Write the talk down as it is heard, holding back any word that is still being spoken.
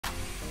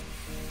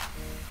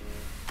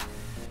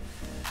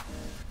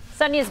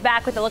Sonia's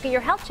back with a look at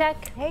your health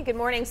check. Hey, good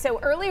morning. So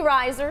early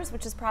risers,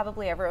 which is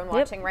probably everyone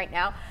watching right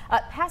now,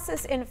 pass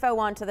this info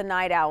on to the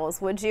night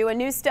owls, would you? A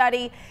new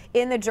study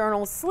in the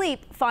journal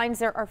Sleep finds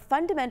there are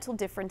fundamental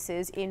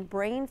differences in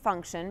brain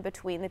function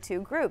between the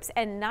two groups,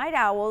 and night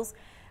owls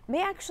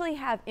may actually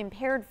have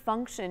impaired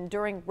function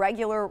during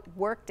regular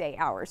workday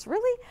hours.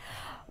 Really?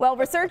 Well,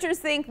 researchers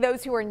think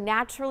those who are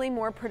naturally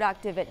more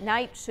productive at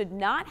night should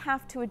not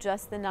have to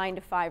adjust the 9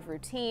 to 5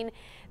 routine.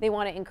 They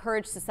want to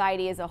encourage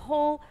society as a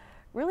whole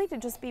really to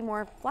just be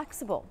more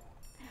flexible.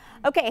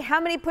 Okay, how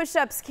many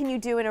push-ups can you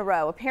do in a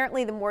row?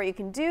 Apparently, the more you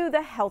can do,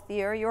 the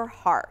healthier your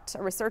heart.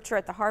 A researcher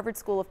at the Harvard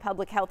School of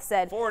Public Health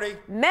said 40.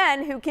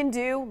 Men who can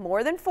do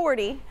more than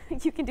 40,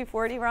 you can do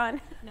 40, Ron?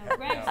 No,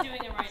 Greg's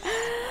doing it right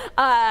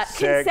now.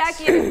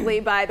 Consecutively,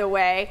 by the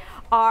way,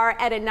 are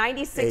at a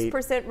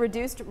 96%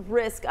 reduced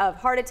risk of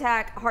heart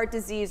attack, heart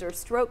disease, or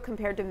stroke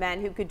compared to men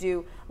who could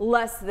do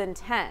less than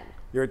 10.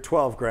 You're at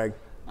 12, Greg.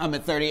 I'm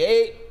at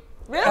 38.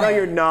 Really? No,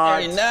 you're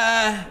not.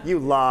 39. You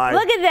lied.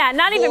 Look at that,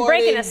 not even 40.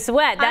 breaking a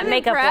sweat. That I'm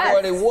makeup impressed.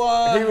 works.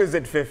 41. He was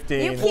at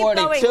 15. You keep going.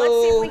 Let's see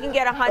if we can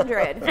get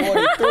 100.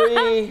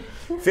 43.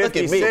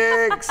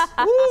 56.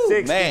 Woo,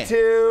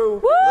 62.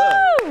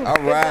 Woo! All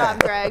Good right. job,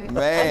 Greg.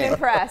 Man. I'm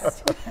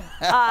impressed.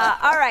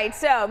 All right,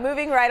 so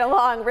moving right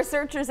along,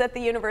 researchers at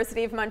the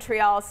University of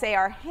Montreal say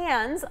our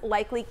hands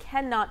likely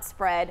cannot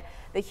spread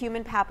the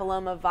human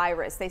papilloma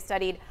virus. They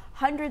studied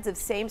hundreds of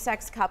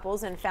same-sex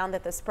couples and found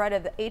that the spread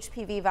of the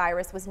HPV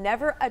virus was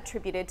never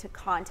attributed to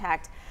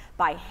contact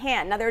by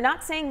hand. Now, they're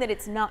not saying that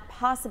it's not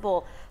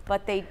possible,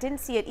 but they didn't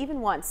see it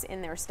even once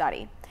in their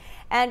study.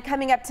 And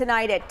coming up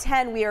tonight at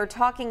 10, we are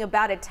talking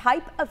about a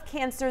type of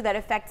cancer that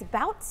affects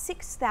about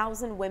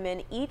 6,000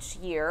 women each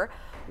year.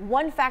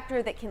 One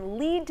factor that can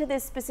lead to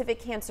this specific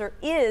cancer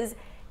is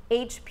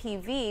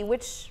HPV,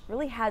 which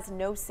really has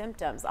no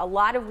symptoms. A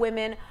lot of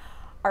women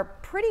are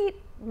pretty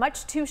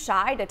much too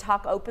shy to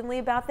talk openly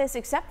about this,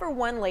 except for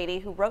one lady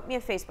who wrote me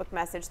a Facebook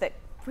message that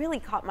really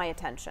caught my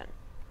attention.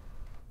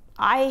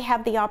 I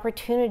have the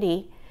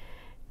opportunity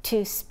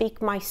to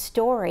speak my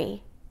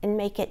story and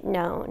make it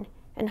known.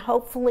 And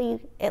hopefully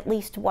at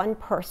least one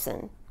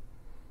person,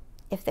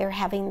 if they're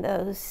having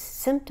those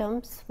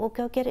symptoms, will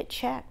go get it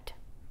checked.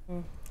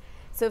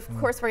 So of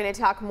course we're going to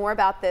talk more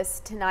about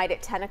this tonight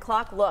at 10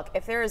 o'clock. Look,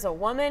 if there is a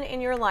woman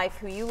in your life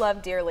who you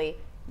love dearly,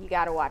 you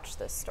got to watch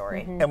this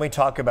story. And we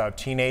talk about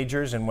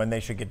teenagers and when they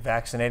should get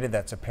vaccinated.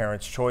 That's a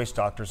parent's choice.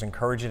 Doctors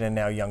encourage it, and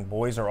now young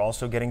boys are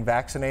also getting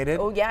vaccinated.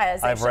 Oh yeah,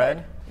 as I've they read.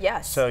 should.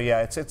 Yes. So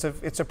yeah,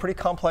 it's a pretty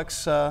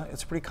complex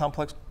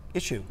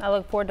issue. I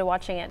look forward to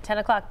watching it. 10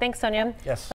 o'clock. Thanks, Sonia. Yes.